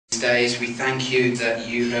days. We thank you that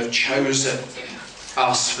you have chosen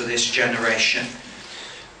us for this generation.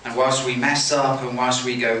 And whilst we mess up and whilst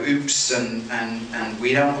we go oops and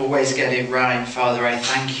we don't always get it right, Father, I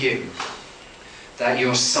thank you that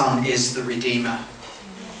your Son is the Redeemer.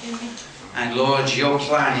 And Lord, your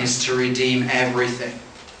plan is to redeem everything.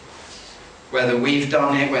 Whether we've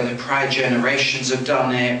done it, whether prior generations have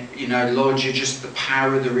done it, you know, Lord, you're just the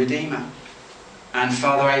power of the Redeemer. And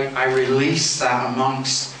Father, I release that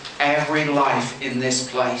amongst every life in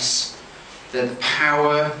this place, that the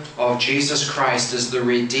power of Jesus Christ as the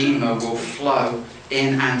Redeemer will flow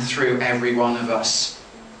in and through every one of us.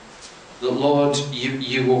 That, Lord,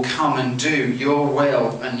 you will come and do your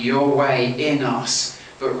will and your way in us,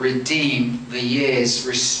 but redeem the years,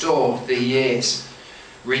 restore the years.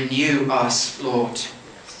 Renew us, Lord,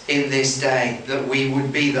 in this day, that we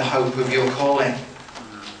would be the hope of your calling.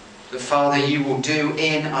 That, Father, you will do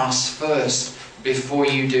in us first before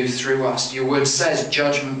you do through us. Your word says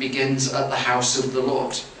judgment begins at the house of the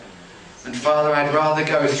Lord. And Father, I'd rather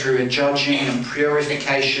go through a judging and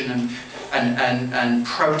purification and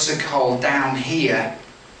protocol down here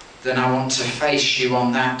than I want to face you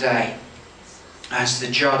on that day as the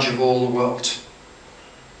judge of all the world.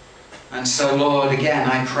 And so, Lord, again,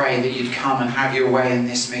 I pray that you'd come and have your way in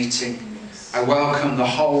this meeting. I welcome the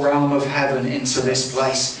whole realm of heaven into this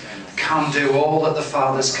place. Come do all that the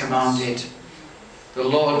Father's commanded. The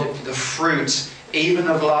Lord, the fruit, even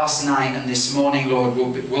of last night and this morning, Lord,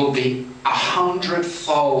 will be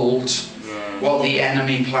 100-fold what the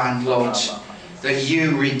enemy planned, Lord. That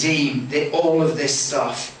you redeem all of this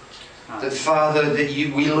stuff. That, Father, that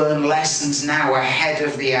we learn lessons now ahead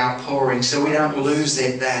of the outpouring, so we don't lose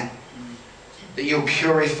it then. That you'll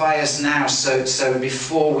purify us now, so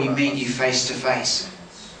before we meet you face to face.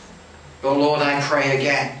 But Lord, I pray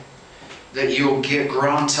again that you'll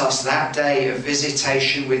grant us that day of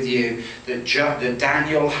visitation with you that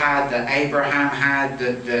Daniel had, that Abraham had,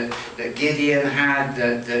 that Gideon had,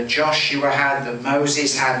 that Joshua had, that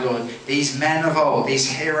Moses had, Lord. These men of old, these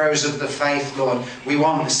heroes of the faith, Lord, we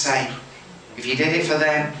want the same. If you did it for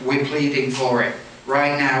them, we're pleading for it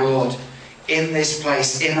right now, Lord, in this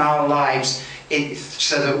place, in our lives,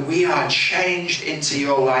 so that we are changed into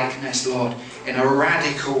your likeness, Lord, in a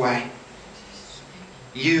radical way.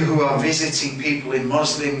 You who are visiting people in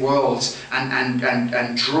Muslim worlds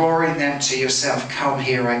and drawing them to yourself, come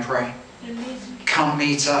here, I pray. Come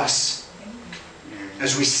meet us.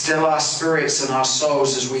 As we still our spirits and our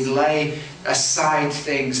souls, as we lay aside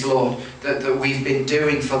things, Lord, that we've been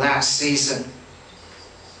doing for that season.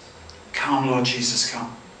 Come, Lord Jesus,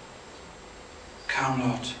 come. Come,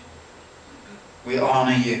 Lord. We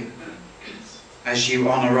honour you as you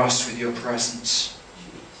honour us with your presence.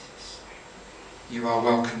 You are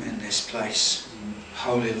welcome in this place,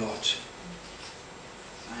 Holy Lord.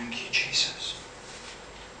 Thank you, Jesus.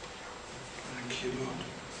 Thank you, Lord.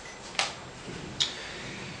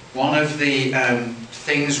 One of the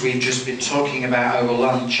things we've just been talking about over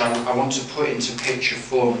lunch, I want to put into picture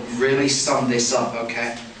form, really sum this up,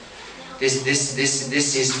 okay? This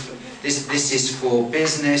is for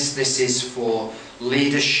business, this is for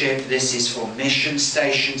leadership, this is for mission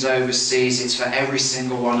stations overseas, it's for every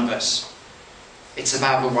single one of us. It's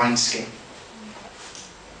about the wineskin.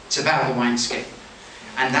 It's about the wineskin.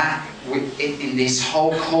 And that, in this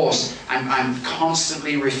whole course, I'm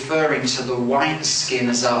constantly referring to the wineskin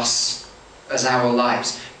as us, as our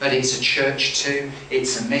lives. But it's a church too,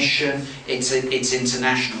 it's a mission, it's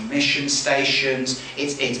international mission stations,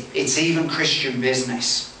 it's even Christian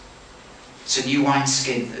business. It's a new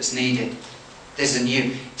wineskin that's needed. There's a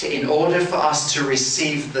new, in order for us to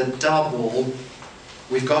receive the double,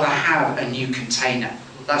 we've got to have a new container.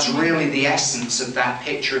 That's really the essence of that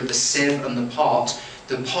picture of the sieve and the pot.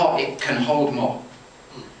 The pot, it can hold more.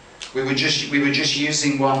 We were just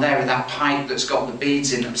using one there with that pipe that's got the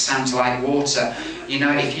beads in it, sounds like water. You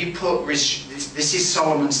know, if you put, this is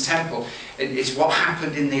Solomon's temple. It's what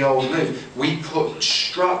happened in the old move. We put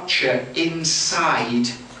structure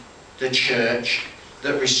inside the church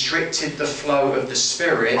that restricted the flow of the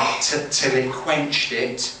Spirit till it quenched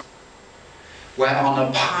it. Where on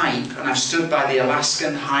a pipe, and I've stood by the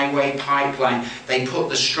Alaskan Highway pipeline, they put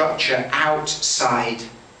the structure outside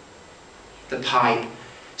the pipe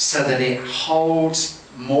so that it holds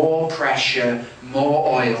more pressure,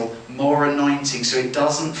 more oil, more anointing, so it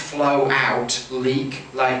doesn't flow out, leak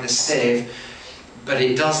like the sieve, but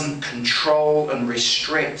it doesn't control and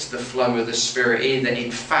restrict the flow of the Spirit either. In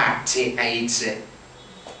fact, it aids it.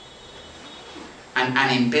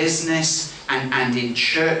 And in business, and in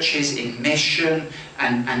churches, in mission,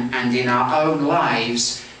 and in our own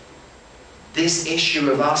lives, This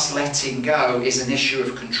issue of us letting go is an issue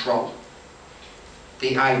of control.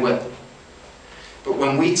 The I will. But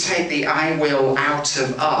when we take the I will out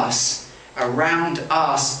of us, around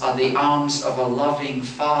us are the arms of a loving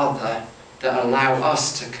Father that allow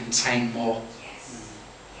us to contain more. Yes.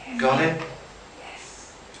 Got it?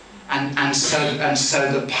 Yes. And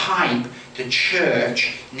so the pipe, the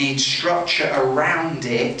church, needs structure around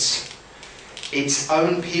it, its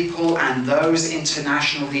own people and those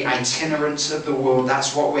international, the itinerants of the world.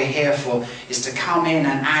 That's what we're here for, is to come in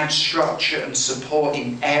and add structure and support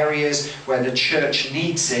in areas where the church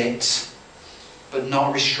needs it, but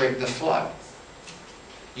not restrict the flow.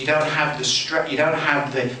 You don't have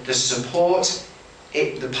the support,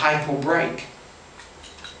 the pipe will break.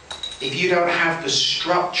 If you don't have the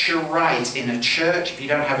structure right in a church, if you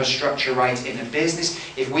don't have a structure right in a business,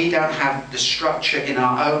 if we don't have the structure in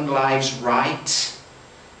our own lives right,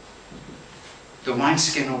 the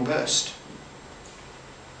wineskin will burst.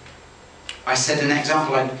 I said an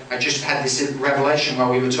example, I just had this revelation while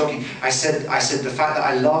we were talking. I said the fact that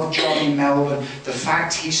I love John in Melbourne, the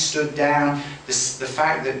fact he stood down, the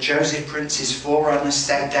fact that Joseph Prince's forerunner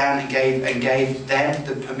stepped down and gave them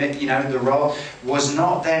the permit, the role, was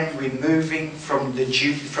not them removing from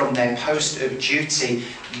their post of duty.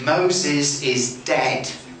 Moses is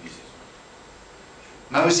dead.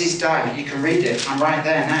 Moses died. You can read it. I'm right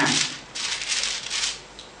there now.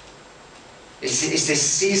 It's this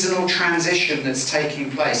seasonal transition that's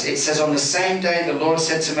taking place. It says, on the same day the Lord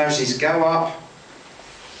said to Moses, go up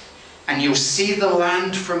and you'll see the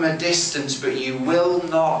land from a distance, but you will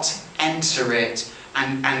not enter it.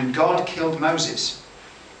 And God killed Moses.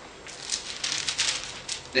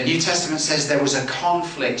 The New Testament says there was a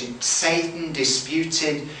conflict. Satan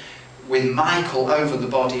disputed with Michael over the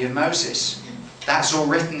body of Moses. That's all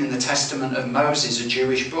written in the Testament of Moses, a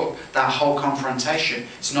Jewish book. That whole confrontation.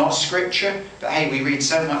 It's not scripture, but hey, we read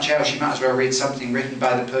so much else, you might as well read something written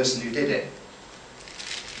by the person who did it.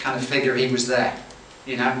 Kind of figure he was there.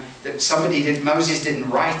 That Moses didn't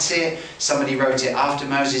write it, somebody wrote it after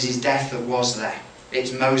Moses' death that was there.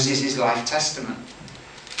 It's Moses' life testament.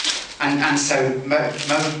 And so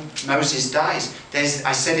Moses dies.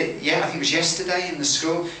 I said it, I think it was yesterday in the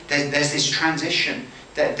school, there's this transition.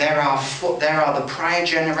 That there are the prior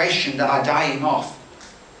generation that are dying off.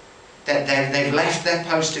 That they've left their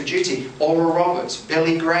post of duty. Oral Roberts,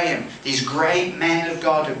 Billy Graham, these great men of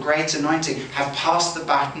God of great anointing have passed the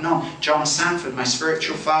baton on. John Sanford, my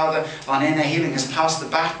spiritual father on inner healing, has passed the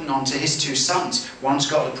baton on to his two sons. One's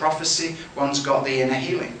got the prophecy, one's got the inner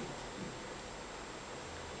healing.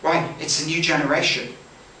 Right, it's a new generation.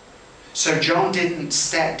 So John didn't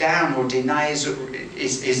step down or deny his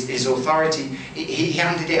authority. He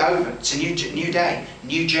handed it over. It's a new day,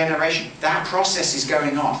 new generation. That process is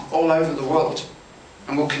going on all over the world,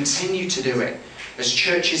 and will continue to do it as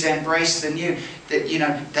churches embrace the new.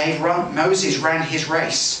 Moses ran his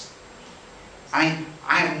race. I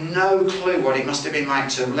have no clue what it must have been like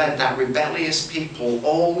to have led that rebellious people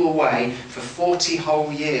all the way for 40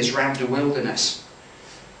 whole years round the wilderness,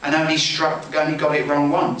 and only got it wrong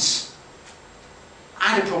once.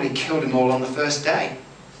 I'd have probably killed them all on the first day.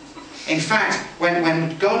 In fact,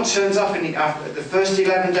 when God turns up after the first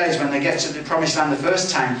 11 days, when they get to the promised land the first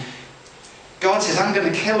time, God says, I'm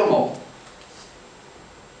going to kill them all.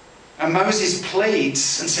 And Moses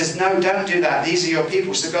pleads and says, no, don't do that. These are your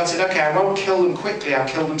people. So God said, okay, I won't kill them quickly, I'll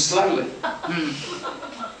kill them slowly.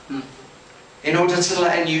 In order to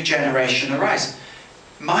let a new generation arise.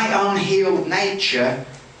 My unhealed nature,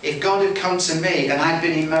 if God had come to me and I'd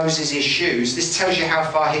been in Moses' shoes, this tells you how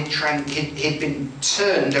far he'd been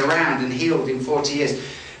turned around and healed in 40 years.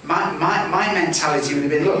 My mentality would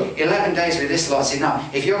have been, look, 11 days with this lot's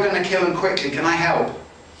enough. If you're going to kill them quickly, can I help?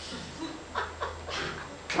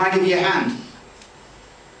 Can I give you a hand?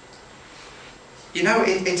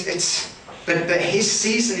 But his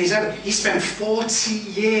season is over. He spent 40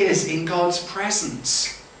 years in God's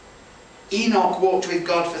presence. Enoch walked with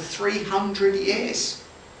God for 300 years.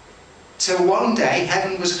 Till one day,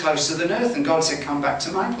 heaven was closer than earth, and God said, come back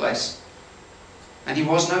to my place. And he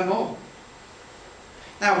was no more.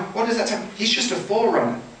 Now, what does that tell me? He's just a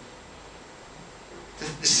forerunner.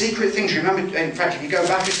 The secret things, remember, in fact, if you go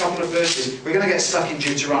back a couple of verses, we're going to get stuck in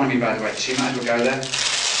Deuteronomy, by the way, so you might as well go there.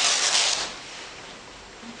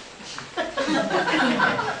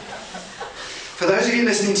 For those of you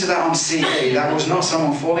listening to that on CD, that was not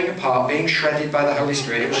someone falling apart, being shredded by the Holy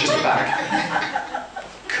Spirit, it was just a bag.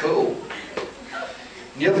 Cool.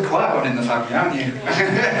 You're the quiet one in the family, aren't you?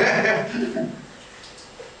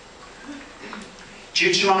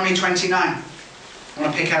 Deuteronomy 29. I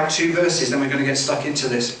want to pick out 2 verses, then we're going to get stuck into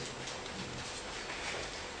this.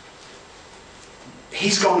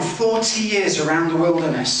 He's gone 40 years around the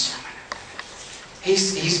wilderness.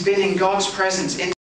 He's been in God's presence.